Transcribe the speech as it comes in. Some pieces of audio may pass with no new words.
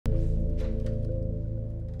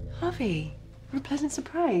Harvey, what a pleasant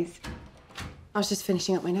surprise. I was just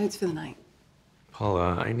finishing up my notes for the night.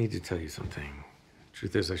 Paula, I need to tell you something.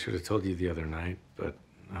 Truth is, I should have told you the other night, but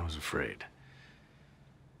I was afraid.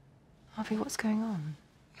 Harvey, what's going on?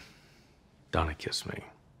 Donna kissed me.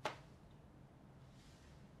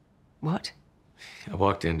 What? I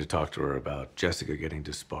walked in to talk to her about Jessica getting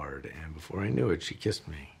disbarred, and before I knew it, she kissed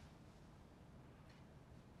me.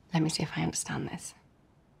 Let me see if I understand this.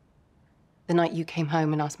 The night you came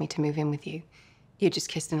home and asked me to move in with you, you just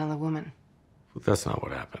kissed another woman. Well, that's not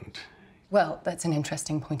what happened. Well, that's an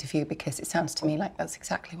interesting point of view because it sounds to me like that's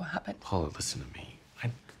exactly what happened. Paula, listen to me. I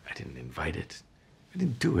didn't invite it. I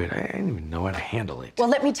didn't do it. I didn't even know how to handle it. Well,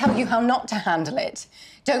 let me tell you how not to handle it.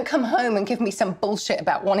 Don't come home and give me some bullshit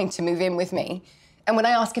about wanting to move in with me. And when I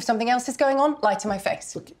ask if something else is going on, lie to my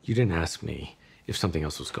face. Look, you didn't ask me if something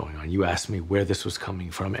else was going on. You asked me where this was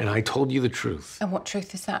coming from, and I told you the truth. And what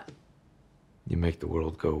truth is that? You make the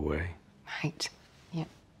world go away. Right, yeah.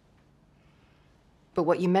 But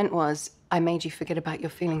what you meant was, I made you forget about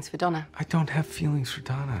your feelings for Donna. I don't have feelings for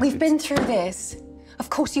Donna. We've been through this. Of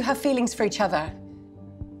course you have feelings for each other.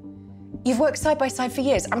 You've worked side by side for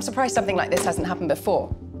years. I'm surprised something like this hasn't happened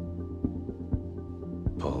before.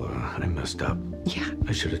 Paula, I messed up. Yeah.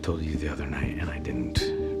 I should have told you the other night, and I didn't.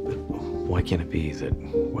 But why can't it be that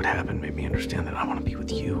what happened made me understand that I want to be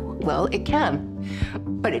with you? Well, it can.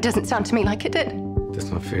 But it doesn't sound to me like it did. That's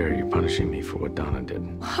not fair. You're punishing me for what Donna did.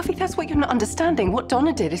 Harvey, that's what you're not understanding. What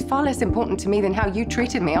Donna did is far less important to me than how you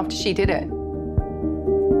treated me after she did it.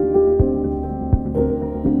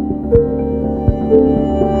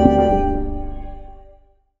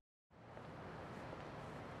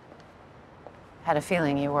 Had a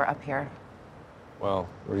feeling you were up here. Well,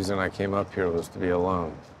 the reason I came up here was to be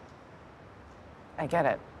alone. I get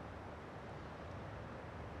it.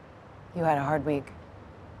 You had a hard week.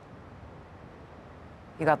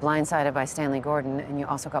 You got blindsided by Stanley Gordon, and you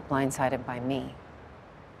also got blindsided by me.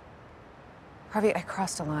 Harvey, I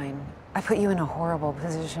crossed a line. I put you in a horrible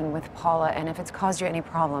position with Paula, and if it's caused you any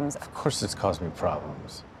problems... Of course it's caused me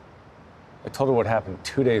problems. I told her what happened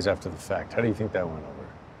 2 days after the fact. How do you think that went over?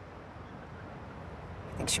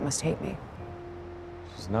 I think she must hate me.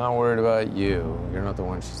 She's not worried about you. You're not the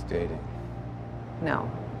one she's dating. No.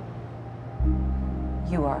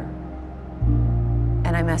 You are.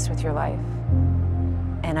 And I messed with your life.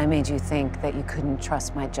 And I made you think that you couldn't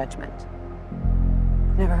trust my judgment.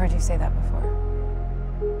 I've never heard you say that before.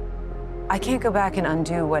 I can't go back and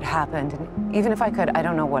undo what happened, and even if I could, I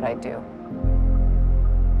don't know what I'd do.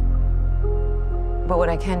 But what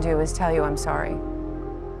I can do is tell you I'm sorry.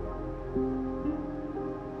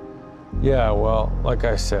 Yeah, well, like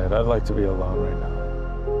I said, I'd like to be alone right now.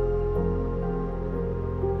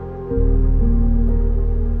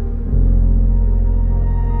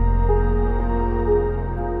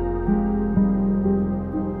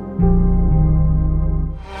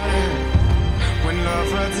 When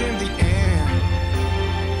love runs in the air.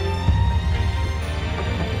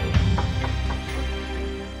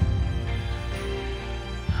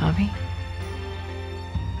 Harvey?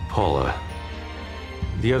 Paula,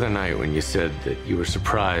 the other night when you said that you were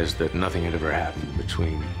surprised that nothing had ever happened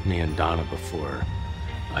between me and Donna before,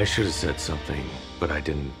 I should have said something, but I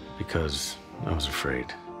didn't because I was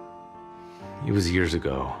afraid. It was years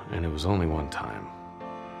ago, and it was only one time.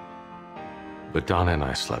 But Donna and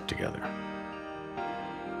I slept together.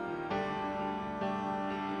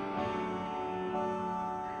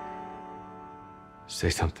 Say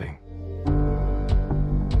something.